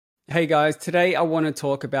Hey guys, today I want to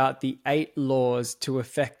talk about the 8 laws to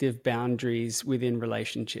effective boundaries within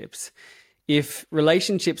relationships. If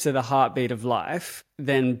relationships are the heartbeat of life,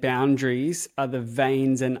 then boundaries are the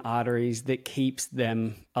veins and arteries that keeps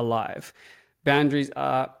them alive. Boundaries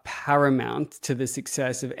are paramount to the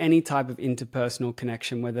success of any type of interpersonal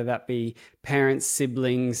connection, whether that be parents,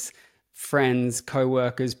 siblings, friends,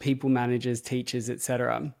 co-workers, people managers, teachers,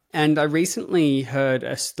 etc. And I recently heard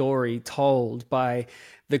a story told by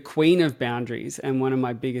the queen of boundaries and one of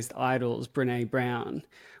my biggest idols, Brené Brown,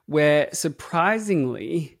 where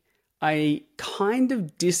surprisingly, I kind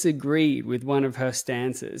of disagreed with one of her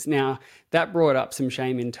stances. Now, that brought up some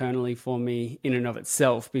shame internally for me in and of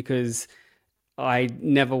itself, because I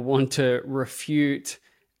never want to refute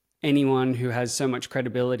anyone who has so much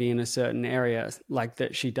credibility in a certain area like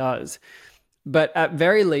that she does. But at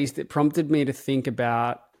very least, it prompted me to think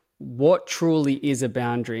about what truly is a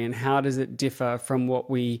boundary and how does it differ from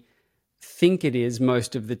what we think it is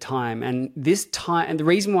most of the time. And the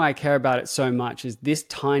reason why I care about it so much is this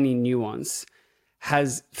tiny nuance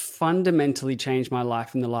has fundamentally changed my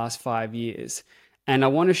life in the last 5 years. And I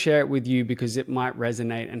want to share it with you because it might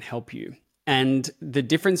resonate and help you. And the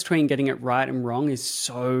difference between getting it right and wrong is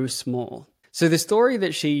so small. So the story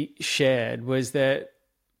that she shared was that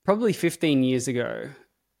probably 15 years ago,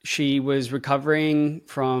 she was recovering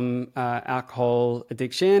from alcohol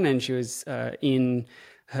addiction, and she was in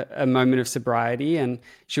a moment of sobriety, and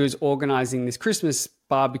she was organizing this Christmas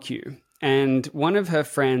barbecue. And one of her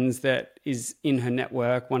friends that is in her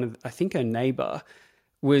network, I think her neighbor,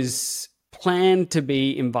 was planned to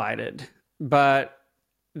be invited, but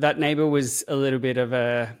that neighbor was a little bit of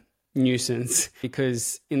a nuisance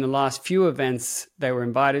because in the last few events they were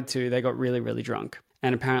invited to, they got really, really drunk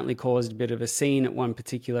and apparently caused a bit of a scene at one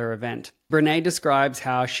particular event. Brené describes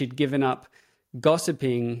how she'd given up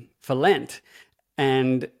gossiping for Lent,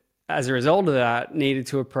 and as a result of that, needed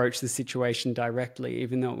to approach the situation directly,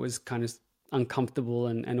 even though it was kind of uncomfortable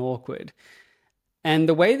and awkward. And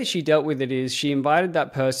the way that she dealt with it is she invited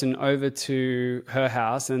that person over to her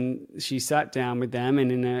house and she sat down with them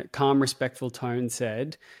and in a calm, respectful tone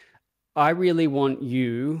said, I really want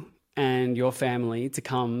you and your family to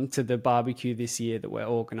come to the barbecue this year that we're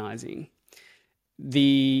organizing.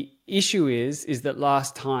 The issue is that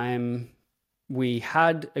last time we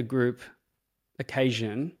had a group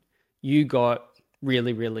occasion, you got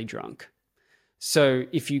really, really drunk. So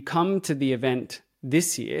if you come to the event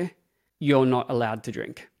this year, you're not allowed to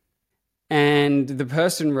drink. And the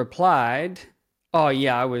person replied, oh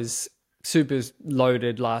yeah, I was super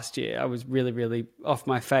loaded last year. I was really, really off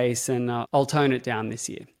my face, and I'll tone it down this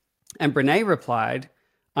year. And Brené replied,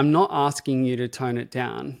 I'm not asking you to tone it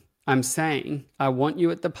down. I'm saying I want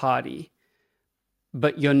you at the party,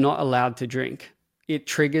 but you're not allowed to drink. It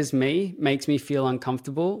triggers me, makes me feel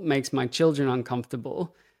uncomfortable, makes my children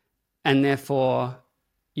uncomfortable, and therefore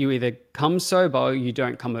you either come sober or you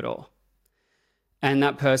don't come at all. And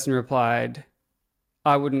that person replied,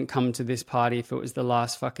 I wouldn't come to this party if it was the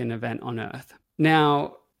last fucking event on earth.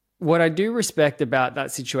 Now, what I do respect about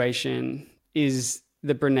that situation is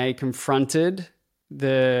that Brené confronted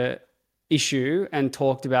the issue and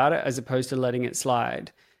talked about it as opposed to letting it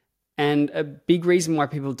slide. And a big reason why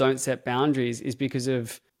people don't set boundaries is because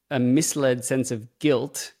of a misled sense of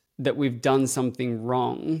guilt that we've done something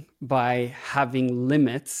wrong by having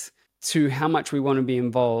limits to how much we want to be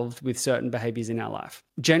involved with certain behaviors in our life.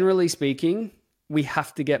 Generally speaking, we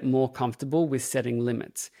have to get more comfortable with setting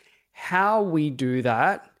limits. How we do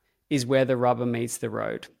that is where the rubber meets the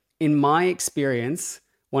road. In my experience,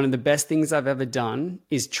 one of the best things I've ever done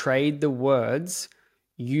is trade the words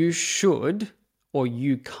you should or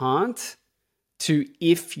you can't to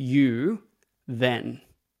if you, then.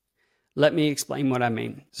 Let me explain what I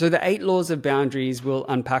mean. So the 8 laws of boundaries will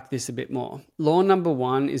unpack this a bit more. Law number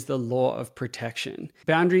 1 is the law of protection.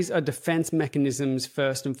 Boundaries are defense mechanisms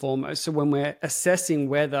first and foremost. So when we're assessing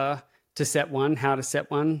whether to set one, how to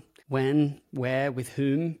set one, when, where, with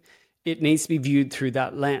whom, it needs to be viewed through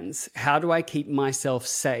that lens. How do I keep myself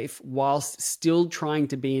safe whilst still trying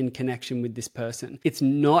to be in connection with this person? It's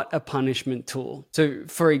not a punishment tool. So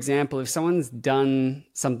for example, if someone's done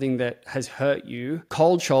something that has hurt you,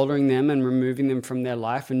 cold shouldering them and removing them from their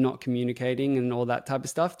life and not communicating and all that type of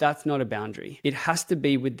stuff, that's not a boundary. It has to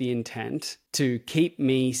be with the intent to keep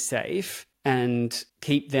me safe and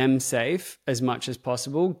keep them safe as much as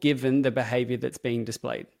possible, given the behavior that's being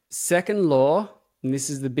displayed. Second law, and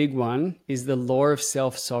this is the big one, is the law of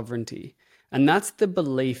self-sovereignty. And that's the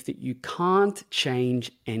belief that you can't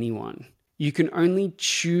change anyone. You can only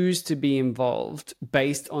choose to be involved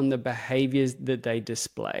based on the behaviors that they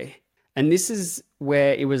display. And this is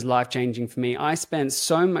where it was life-changing for me. I spent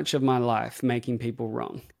so much of my life making people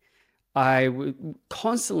wrong. I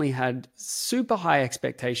constantly had super high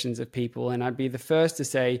expectations of people, and I'd be the first to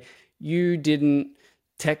say, you didn't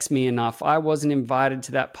text me enough. I wasn't invited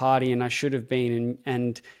to that party and I should have been.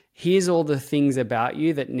 And here's all the things about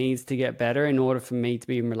you that needs to get better in order for me to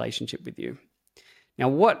be in relationship with you. Now,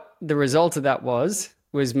 what the result of that was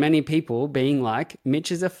many people being like,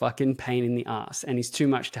 Mitch is a fucking pain in the ass and he's too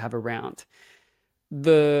much to have around.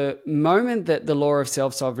 The moment that the law of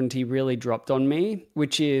self-sovereignty really dropped on me,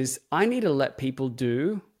 which is I need to let people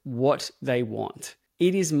do what they want.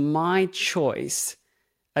 It is my choice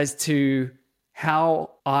as to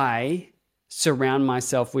how I surround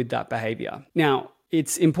myself with that behavior. Now,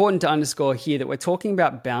 it's important to underscore here that we're talking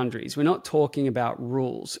about boundaries. We're not talking about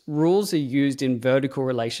rules. Rules are used in vertical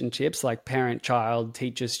relationships like parent, child,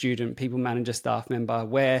 teacher, student, people manager, staff member,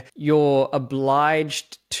 where you're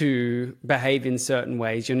obliged to behave in certain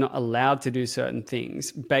ways. You're not allowed to do certain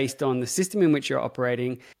things based on the system in which you're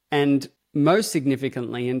operating. And most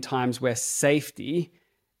significantly, in times where safety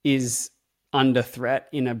is under threat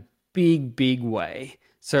in a big, big way.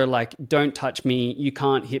 So like, don't touch me, you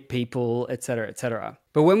can't hit people, etc., etc.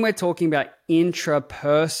 But when we're talking about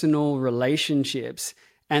intrapersonal relationships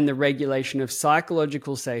and the regulation of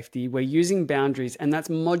psychological safety, we're using boundaries, and that's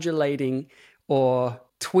modulating or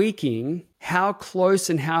tweaking how close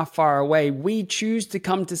and how far away we choose to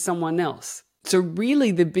come to someone else. So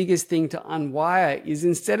really the biggest thing to unwire is,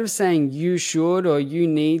 instead of saying you should or you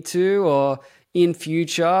need to or in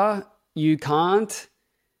future you can't,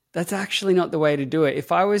 that's actually not the way to do it.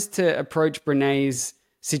 If I was to approach Brene's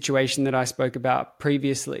situation that I spoke about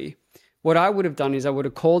previously, what I would have done is I would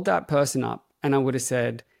have called that person up and I would have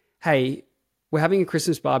said, hey, we're having a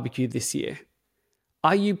Christmas barbecue this year.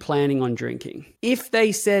 Are you planning on drinking? If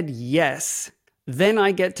they said yes, then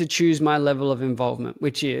I get to choose my level of involvement,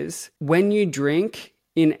 which is, when you drink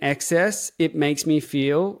in excess, it makes me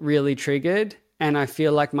feel really triggered and I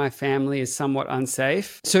feel like my family is somewhat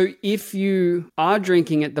unsafe. So if you are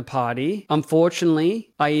drinking at the party,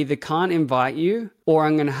 unfortunately, I either can't invite you or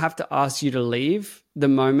I'm going to have to ask you to leave the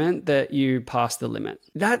moment that you pass the limit.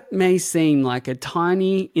 That may seem like a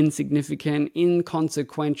tiny, insignificant,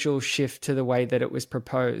 inconsequential shift to the way that it was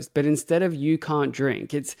proposed. But instead of you can't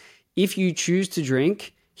drink, it's if you choose to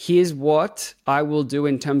drink, here's what I will do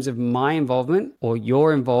in terms of my involvement or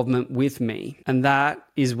your involvement with me. And that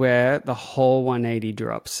is where the whole 180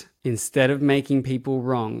 drops. Instead of making people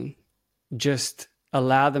wrong, just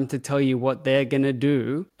allow them to tell you what they're going to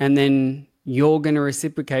do. And then you're going to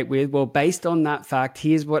reciprocate with, well, based on that fact,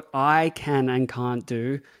 here's what I can and can't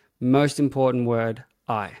do. Most important word,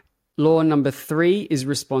 I. Law number 3 is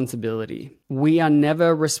responsibility. We are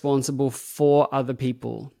never responsible for other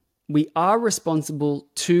people. We are responsible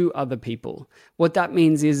to other people. What that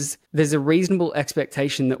means is there's a reasonable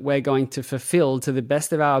expectation that we're going to fulfill to the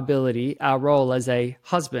best of our ability our role as a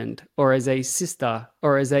husband or as a sister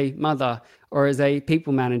or as a mother or as a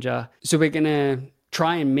people manager. So we're going to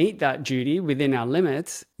try and meet that duty within our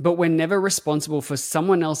limits, but we're never responsible for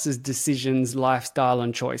someone else's decisions, lifestyle,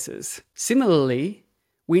 and choices. Similarly,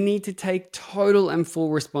 we need to take total and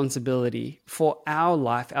full responsibility for our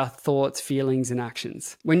life, our thoughts, feelings, and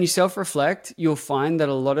actions. When you self-reflect, you'll find that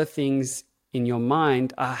a lot of things in your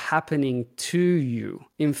mind are happening to you.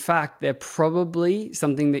 In fact, they're probably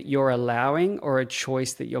something that you're allowing or a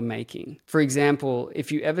choice that you're making. For example,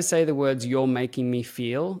 if you ever say the words, "you're making me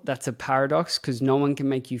feel," that's a paradox because no one can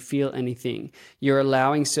make you feel anything. You're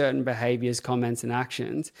allowing certain behaviors, comments, and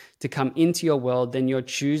actions to come into your world, then you're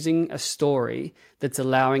choosing a story that's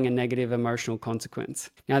allowing a negative emotional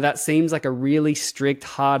consequence. Now, that seems like a really strict,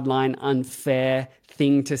 hardline, unfair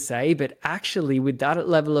thing to say, but actually with that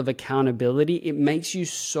level of accountability, it makes you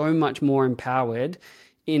so much more empowered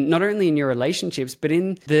in not only in your relationships, but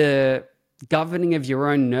in the governing of your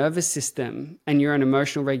own nervous system and your own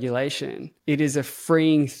emotional regulation. It is a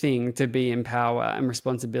freeing thing to be in power and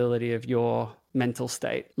responsibility of your mental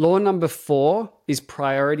state. Law number 4 is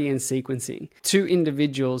priority and sequencing. 2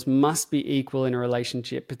 individuals must be equal in a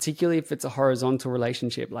relationship, particularly if it's a horizontal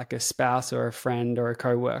relationship like a spouse or a friend or a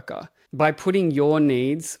coworker. By putting your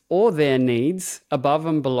needs or their needs above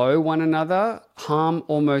and below one another, harm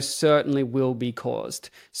almost certainly will be caused.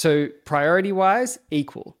 So priority-wise,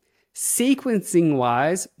 equal.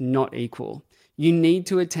 Sequencing-wise, not equal. You need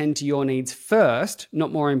to attend to your needs first,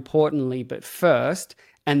 not more importantly, but first,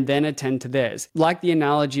 and then attend to theirs. Like the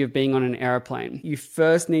analogy of being on an airplane. You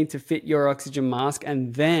first need to fit your oxygen mask,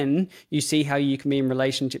 and then you see how you can be in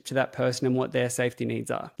relationship to that person and what their safety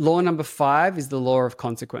needs are. Law number 5 is the law of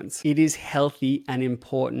consequence. It is healthy and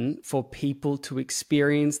important for people to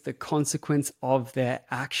experience the consequence of their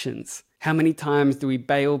actions. How many times do we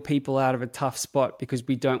bail people out of a tough spot because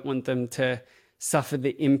we don't want them to suffer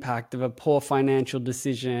the impact of a poor financial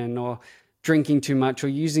decision or drinking too much or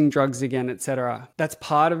using drugs again, etc. That's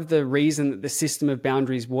part of the reason that the system of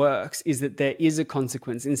boundaries works, is that there is a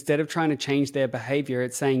consequence. Instead of trying to change their behavior,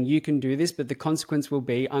 it's saying you can do this, but the consequence will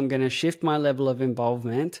be I'm going to shift my level of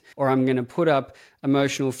involvement, or I'm going to put up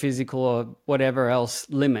emotional, physical, or whatever else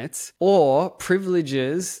limits, or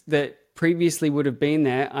privileges that previously would have been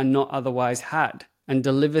there are not otherwise had, and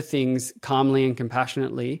deliver things calmly and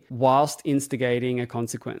compassionately whilst instigating a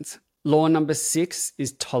consequence. Law number 6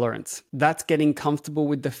 is tolerance. That's getting comfortable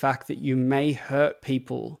with the fact that you may hurt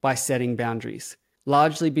people by setting boundaries,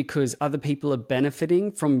 largely because other people are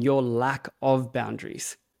benefiting from your lack of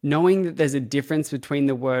boundaries. Knowing that there's a difference between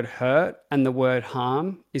the word hurt and the word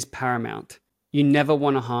harm is paramount. You never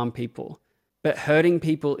want to harm people. But hurting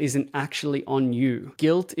people isn't actually on you.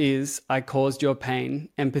 Guilt is, I caused your pain.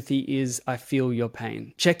 Empathy is, I feel your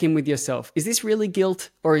pain. Check in with yourself. Is this really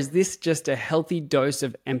guilt, or is this just a healthy dose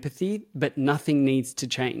of empathy, but nothing needs to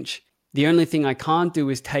change? The only thing I can't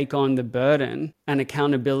do is take on the burden and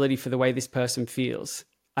accountability for the way this person feels.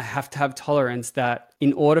 I have to have tolerance that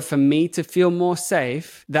in order for me to feel more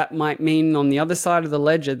safe, that might mean on the other side of the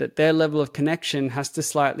ledger that their level of connection has to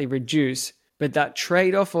slightly reduce. But that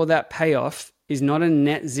trade-off or that payoff is not a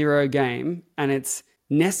net zero game, and it's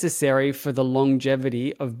necessary for the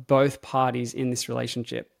longevity of both parties in this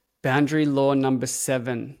relationship. Boundary law number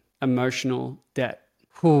 7, emotional debt.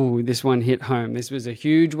 Ooh, this one hit home. This was a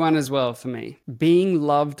huge one as well for me. Being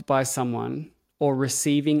loved by someone or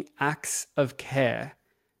receiving acts of care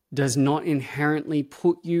does not inherently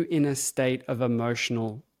put you in a state of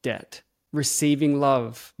emotional debt. Receiving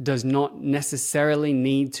love does not necessarily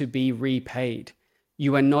need to be repaid.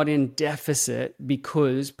 You are not in deficit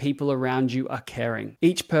because people around you are caring.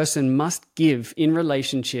 Each person must give in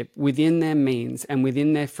relationship within their means and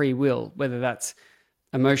within their free will, whether that's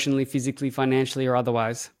emotionally, physically, financially, or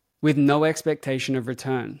otherwise, with no expectation of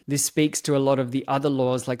return. This speaks to a lot of the other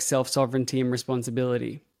laws like self-sovereignty and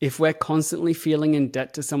responsibility. If we're constantly feeling in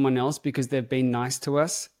debt to someone else because they've been nice to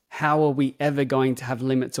us, how are we ever going to have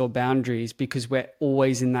limits or boundaries because we're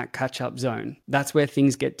always in that catch-up zone? That's where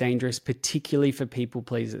things get dangerous, particularly for people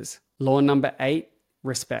pleasers. Law number 8,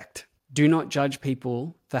 respect. Do not judge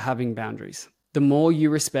people for having boundaries. The more you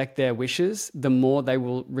respect their wishes, the more they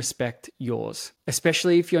will respect yours,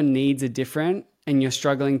 especially if your needs are different and you're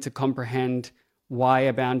struggling to comprehend why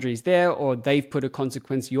a boundary is there, or they've put a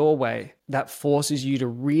consequence your way. That forces you to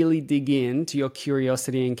really dig into your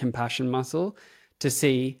curiosity and compassion muscle to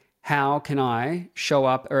see how can I show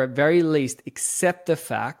up, or at very least accept the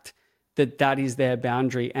fact that that is their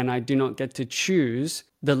boundary and I do not get to choose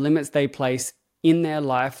the limits they place in their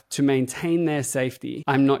life to maintain their safety.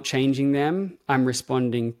 I'm not changing them, I'm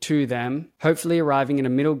responding to them, hopefully arriving at a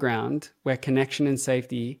middle ground where connection and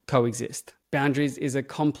safety coexist. Boundaries is a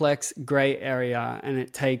complex gray area and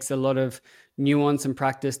it takes a lot of nuance and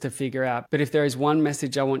practice to figure out. But if there is one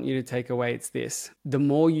message I want you to take away, it's this. The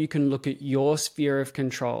more you can look at your sphere of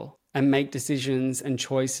control and make decisions and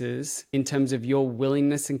choices in terms of your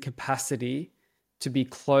willingness and capacity to be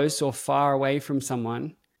close or far away from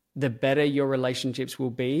someone, the better your relationships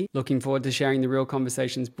will be. Looking forward to sharing the Real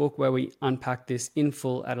Conversations book where we unpack this in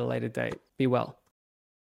full at a later date. Be well.